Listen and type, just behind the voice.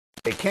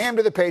They came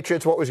to the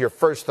Patriots. What was your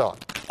first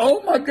thought?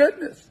 Oh, my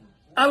goodness.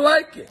 I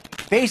like it.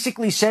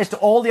 Basically says to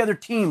all the other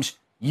teams,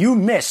 you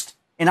missed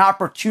an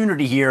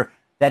opportunity here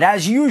that,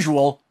 as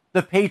usual,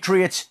 the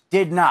Patriots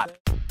did not.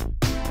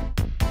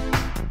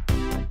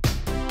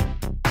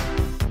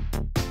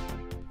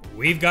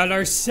 We've got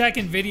our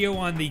second video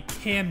on the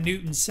Cam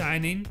Newton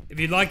signing. If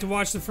you'd like to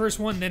watch the first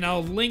one, then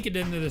I'll link it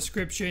in the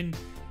description.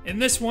 In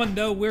this one,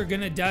 though, we're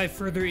going to dive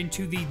further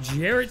into the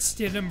Jarrett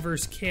Stidham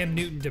versus Cam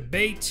Newton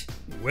debate.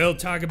 We'll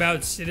talk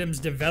about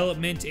Stidham's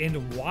development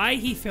and why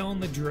he fell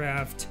in the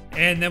draft.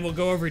 And then we'll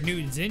go over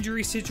Newton's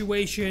injury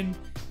situation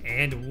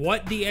and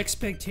what the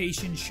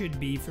expectation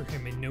should be for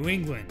him in New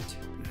England.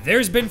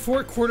 There's been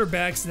 4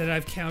 quarterbacks that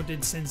I've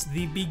counted since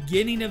the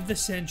beginning of the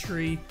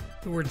century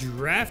who were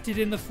drafted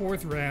in the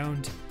 4th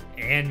round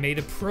and made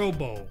a Pro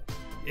Bowl.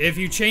 If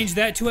you change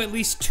that to at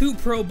least 2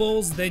 Pro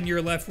Bowls, then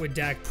you're left with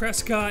Dak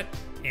Prescott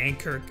and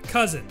Kirk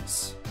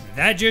Cousins.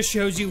 That just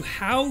shows you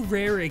how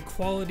rare a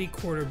quality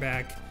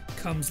quarterback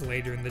comes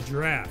later in the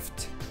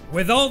draft.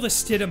 With all the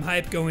Stidham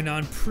hype going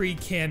on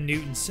pre-Cam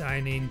Newton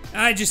signing,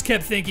 I just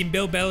kept thinking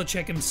Bill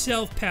Belichick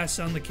himself passed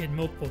on the kid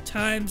multiple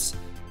times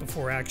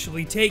before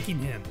actually taking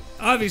him.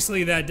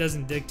 Obviously, that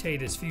doesn't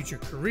dictate his future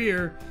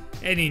career.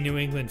 Any New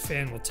England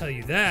fan will tell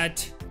you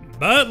that.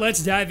 But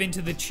let's dive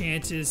into the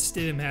chances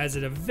Stidham has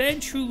at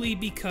eventually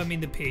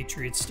becoming the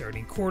Patriots'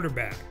 starting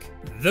quarterback.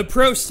 The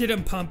pro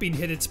Stidham pumping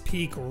hit its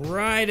peak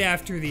right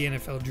after the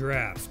NFL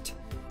draft.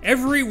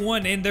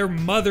 Everyone and their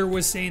mother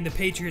was saying the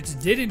Patriots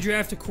didn't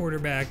draft a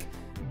quarterback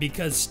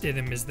because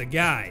Stidham is the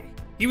guy.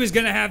 He was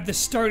going to have the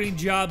starting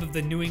job of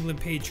the New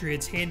England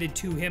Patriots handed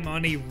to him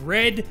on a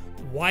red,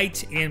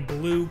 white, and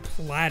blue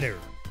platter.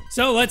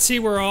 So let's see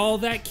where all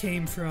that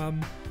came from.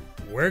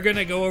 We're going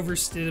to go over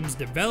Stidham's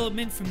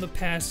development from the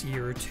past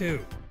year or 2.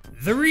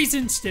 The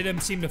reason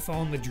Stidham seemed to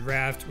fall in the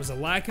draft was a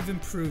lack of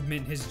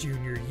improvement his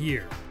junior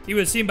year. He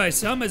was seen by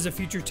some as a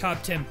future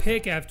top 10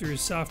 pick after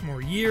his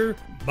sophomore year,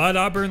 but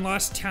Auburn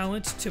lost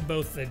talent to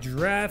both the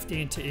draft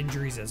and to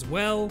injuries as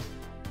well,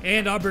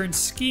 and Auburn's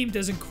scheme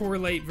doesn't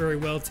correlate very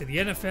well to the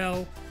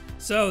NFL,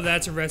 so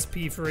that's a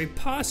recipe for a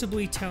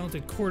possibly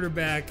talented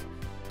quarterback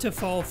to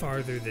fall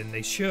farther than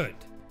they should.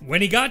 When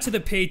he got to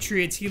the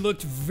Patriots, he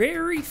looked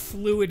very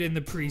fluid in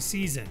the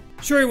preseason.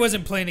 Sure, he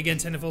wasn't playing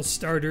against NFL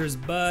starters,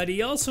 but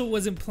he also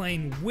wasn't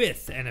playing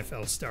with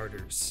NFL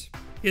starters.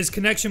 His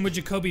connection with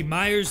Jacoby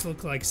Myers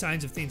looked like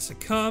signs of things to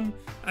come.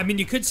 I mean,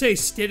 you could say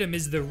Stidham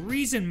is the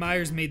reason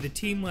Myers made the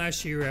team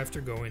last year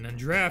after going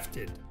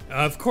undrafted.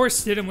 Of course,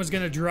 Stidham was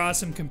going to draw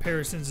some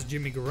comparisons to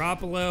Jimmy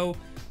Garoppolo,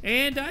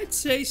 and I'd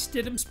say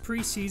Stidham's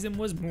preseason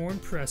was more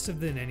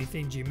impressive than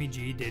anything Jimmy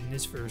G did in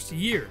his first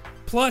year.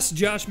 Plus,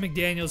 Josh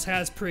McDaniels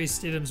has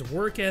praised Stidham's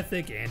work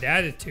ethic and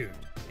attitude.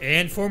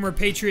 And former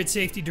Patriots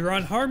safety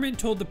Daron Harmon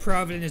told the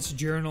Providence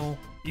Journal,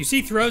 "You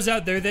see throws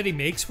out there that he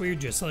makes where you're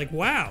just like,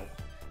 wow.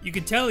 You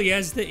can tell he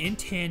has the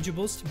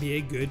intangibles to be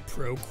a good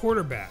pro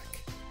quarterback.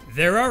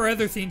 There are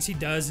other things he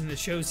does and it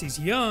shows he's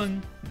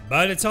young,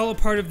 but it's all a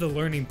part of the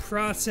learning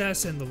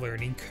process and the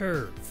learning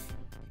curve.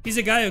 He's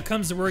a guy who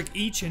comes to work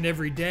each and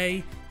every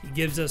day. He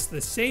gives us the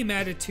same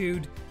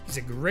attitude. He's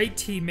a great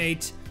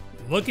teammate.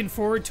 Looking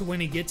forward to when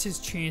he gets his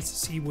chance to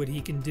see what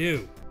he can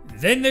do."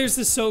 Then there's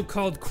the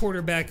so-called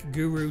quarterback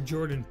guru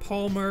Jordan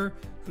Palmer,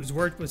 who's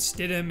worked with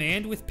Stidham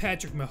and with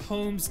Patrick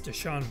Mahomes,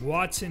 Deshaun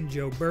Watson,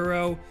 Joe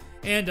Burrow,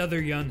 and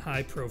other young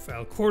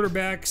high-profile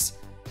quarterbacks.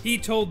 He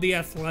told The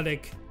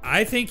Athletic,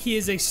 "I think he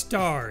is a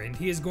star and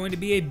he is going to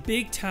be a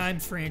big-time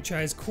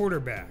franchise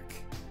quarterback.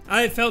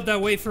 I have felt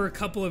that way for a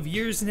couple of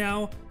years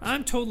now.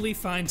 I'm totally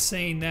fine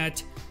saying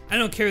that. I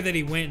don't care that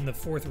he went in the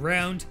 4th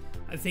round.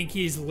 I think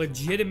he's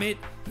legitimate.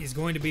 He's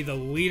going to be the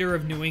leader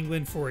of New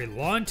England for a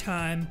long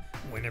time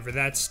whenever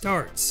that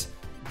starts.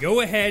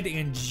 Go ahead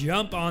and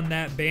jump on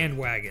that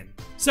bandwagon."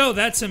 So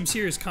that's some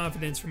serious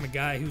confidence from a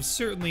guy who's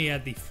certainly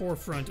at the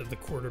forefront of the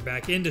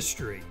quarterback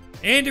industry.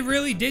 And it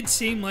really did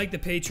seem like the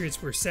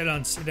Patriots were set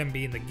on Stidham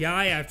being the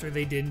guy after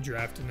they didn't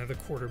draft another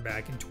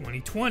quarterback in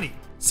 2020.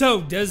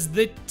 So does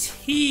the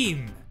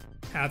team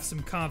have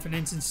some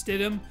confidence in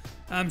Stidham?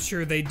 I'm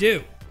sure they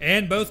do.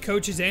 And both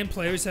coaches and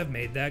players have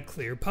made that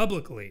clear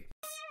publicly.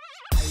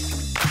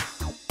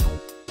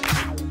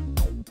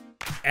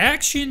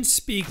 Actions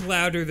speak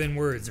louder than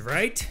words,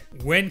 right?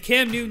 When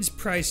Cam Newton's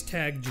price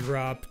tag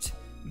dropped,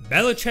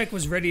 Belichick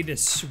was ready to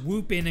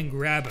swoop in and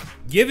grab him.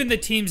 Given the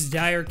team's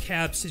dire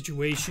cap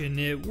situation,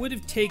 it would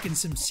have taken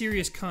some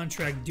serious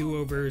contract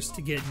do-overs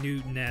to get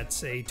Newton at,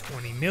 say,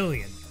 $20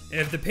 million.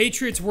 If the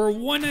Patriots were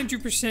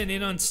 100%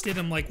 in on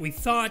Stidham like we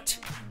thought,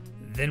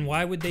 then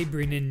why would they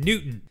bring in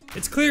Newton?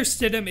 It's clear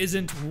Stidham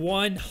isn't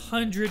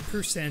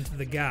 100%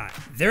 the guy.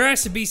 There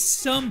has to be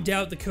some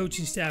doubt the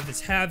coaching staff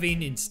is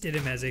having in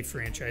Stidham as a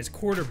franchise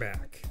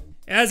quarterback.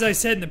 As I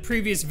said in the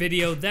previous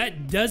video,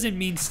 that doesn't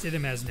mean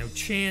Stidham has no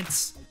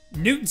chance.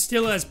 Newton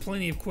still has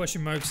plenty of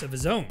question marks of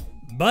his own,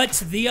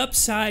 but the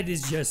upside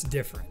is just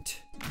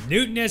different.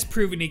 Newton has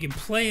proven he can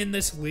play in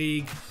this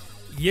league.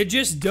 You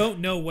just don't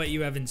know what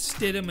you have in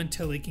Stidham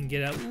until he can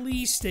get at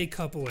least a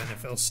couple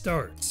NFL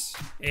starts.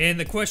 And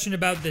the question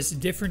about this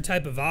different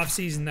type of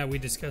offseason that we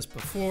discussed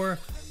before,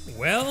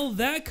 well,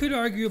 that could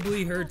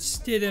arguably hurt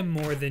Stidham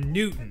more than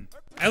Newton.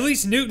 At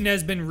least Newton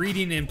has been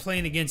reading and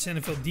playing against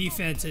NFL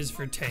defenses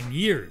for 10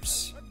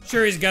 years.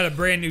 Sure, he's got a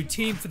brand new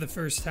team for the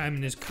first time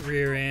in his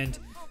career, and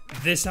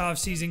this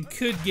offseason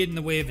could get in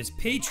the way of his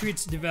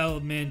Patriots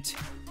development,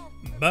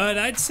 but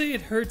I'd say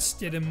it hurts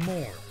Stidham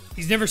more.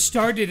 He's never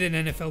started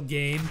an NFL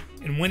game,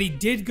 and when he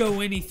did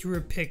go in, he threw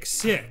a pick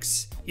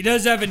 6. He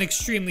does have an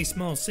extremely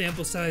small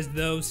sample size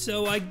though,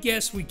 so I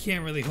guess we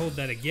can't really hold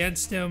that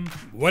against him.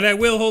 What I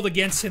will hold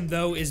against him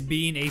though is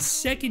being a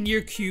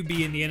second-year QB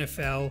in the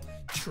NFL,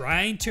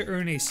 trying to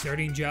earn a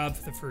starting job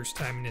for the first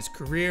time in his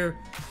career,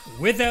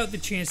 without the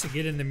chance to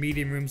get in the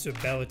meeting rooms with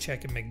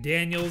Belichick and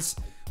McDaniels,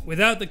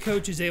 without the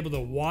coaches able to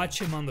watch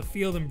him on the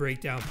field and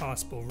break down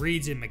possible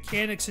reads and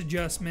mechanics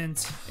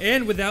adjustments,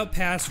 and without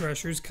pass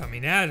rushers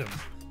coming at him.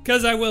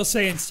 Because I will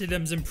say in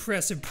Stidham's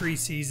impressive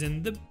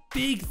preseason, the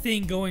big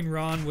thing going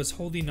wrong was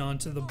holding on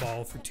to the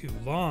ball for too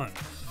long.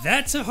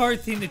 That's a hard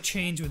thing to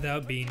change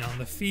without being on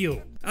the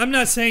field. I'm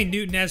not saying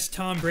Newton has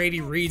Tom Brady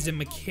reads and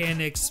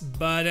mechanics,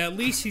 but at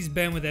least he's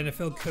been with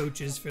NFL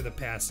coaches for the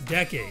past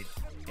decade.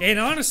 And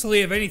honestly,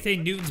 if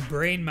anything, Newton's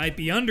brain might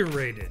be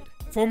underrated.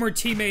 Former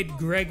teammate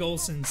Greg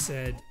Olsen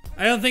said,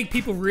 "I don't think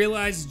people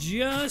realize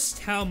just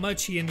how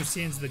much he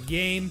understands the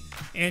game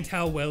and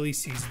how well he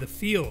sees the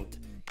field.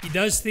 He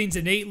does things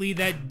innately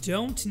that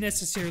don't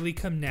necessarily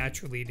come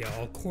naturally to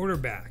all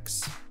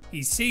quarterbacks.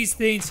 He sees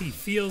things, he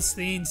feels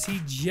things,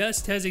 he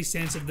just has a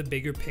sense of the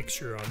bigger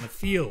picture on the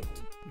field."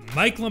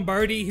 Mike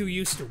Lombardi, who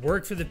used to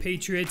work for the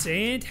Patriots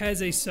and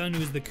has a son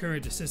who is the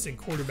current assistant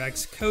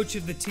quarterbacks coach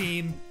of the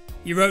team,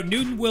 he wrote,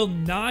 "Newton will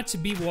not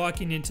be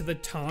walking into the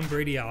Tom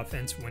Brady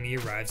offense when he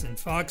arrives in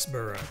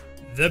Foxborough.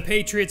 The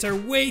Patriots are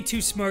way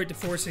too smart to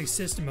force a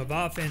system of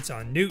offense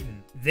on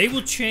Newton. They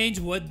will change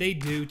what they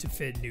do to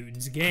fit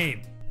Newton's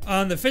game."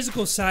 On the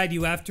physical side,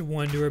 you have to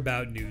wonder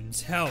about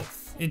Newton's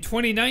health. In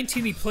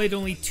 2019, he played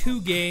only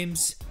 2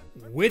 games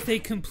with a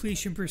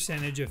completion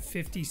percentage of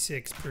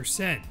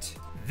 56%.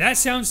 That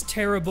sounds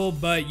terrible,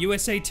 but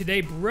USA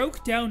Today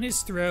broke down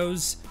his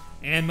throws,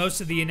 and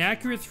most of the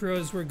inaccurate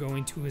throws were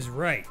going to his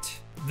right.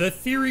 The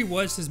theory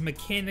was his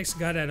mechanics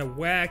got out of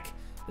whack,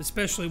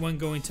 especially when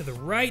going to the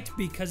right,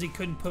 because he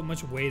couldn't put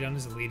much weight on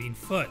his leading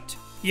foot.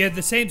 He had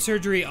the same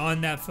surgery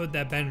on that foot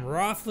that Ben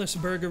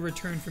Roethlisberger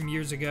returned from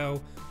years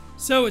ago,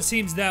 so it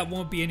seems that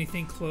won't be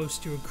anything close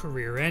to a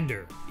career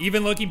ender.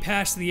 Even looking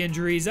past the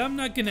injuries, I'm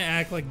not going to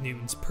act like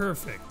Newton's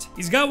perfect.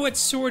 He's got what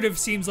sort of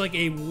seems like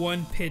a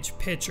one-pitch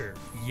pitcher.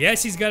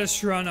 Yes, he's got a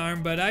strong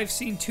arm, but I've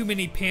seen too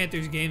many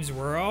Panthers games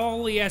where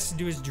all he has to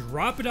do is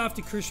drop it off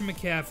to Christian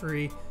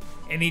McCaffrey,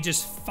 and he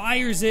just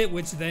fires it,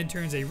 which then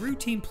turns a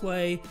routine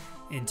play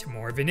into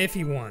more of an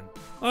iffy one.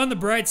 On the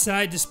bright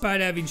side,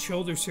 despite having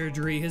shoulder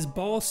surgery, his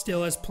ball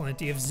still has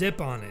plenty of zip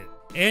on it,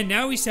 and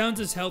now he sounds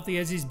as healthy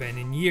as he's been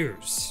in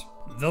years.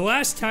 The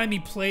last time he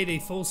played a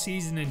full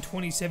season in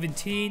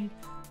 2017,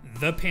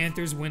 the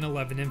Panthers went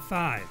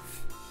 11-5.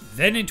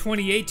 Then in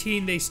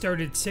 2018, they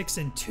started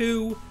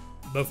 6-2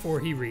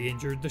 before he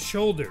re-injured the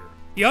shoulder.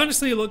 He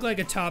honestly looked like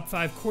a top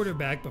 5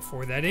 quarterback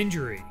before that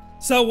injury.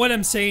 So what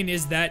I'm saying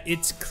is that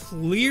it's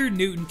clear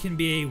Newton can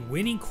be a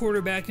winning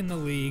quarterback in the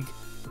league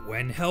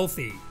when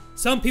healthy.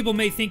 Some people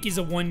may think he's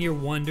a one-year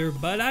wonder,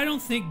 but I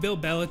don't think Bill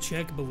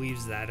Belichick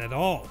believes that at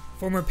all.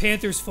 Former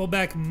Panthers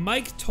fullback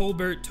Mike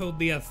Tolbert told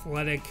The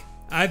Athletic,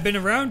 "I've been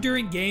around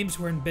during games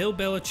when Bill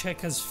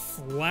Belichick has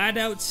flat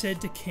out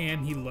said to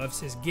Cam he loves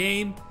his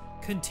game,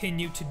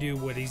 continue to do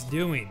what he's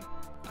doing.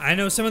 I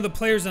know some of the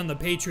players on the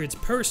Patriots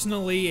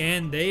personally,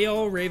 and they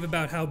all rave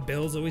about how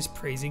Bill's always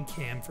praising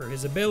Cam for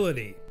his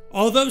ability.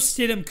 Although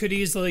Stidham could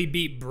easily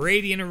beat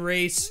Brady in a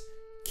race,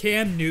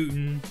 Cam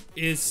Newton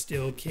is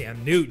still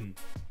Cam Newton.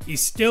 He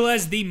still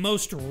has the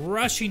most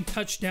rushing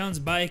touchdowns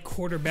by a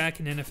quarterback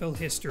in NFL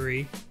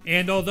history,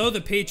 and although the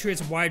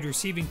Patriots wide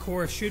receiving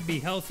core should be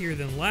healthier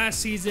than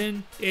last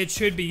season, it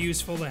should be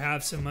useful to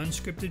have some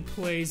unscripted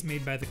plays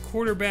made by the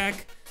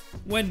quarterback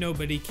when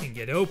nobody can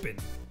get open.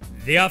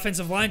 The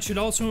offensive line should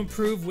also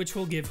improve, which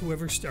will give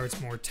whoever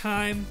starts more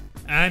time.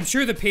 I'm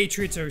sure the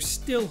Patriots are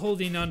still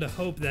holding on to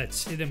hope that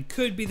Stidham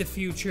could be the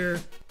future.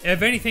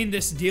 If anything,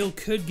 this deal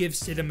could give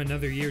Stidham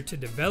another year to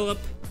develop,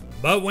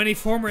 but when a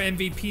former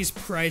MVP's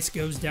price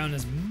goes down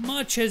as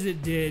much as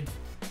it did,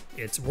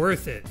 it's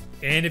worth it.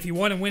 And if you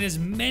want to win as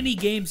many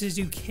games as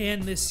you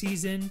can this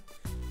season,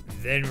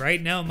 then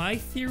right now my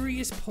theory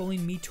is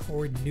pulling me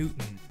toward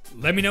Newton.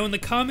 Let me know in the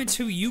comments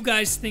who you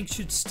guys think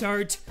should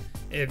start.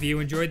 If you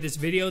enjoyed this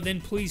video,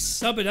 then please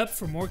sub it up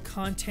for more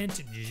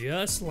content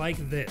just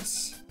like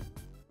this.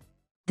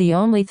 The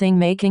only thing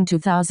making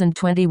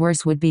 2020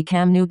 worse would be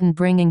Cam Newton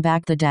bringing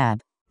back the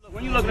dab.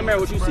 When you look in the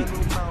mirror, what you see?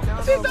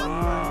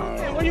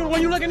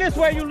 When you looking this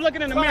way, you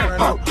looking in the mirror.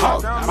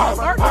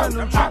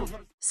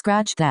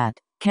 Scratch that.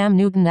 Cam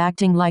Newton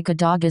acting like a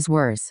dog is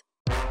worse.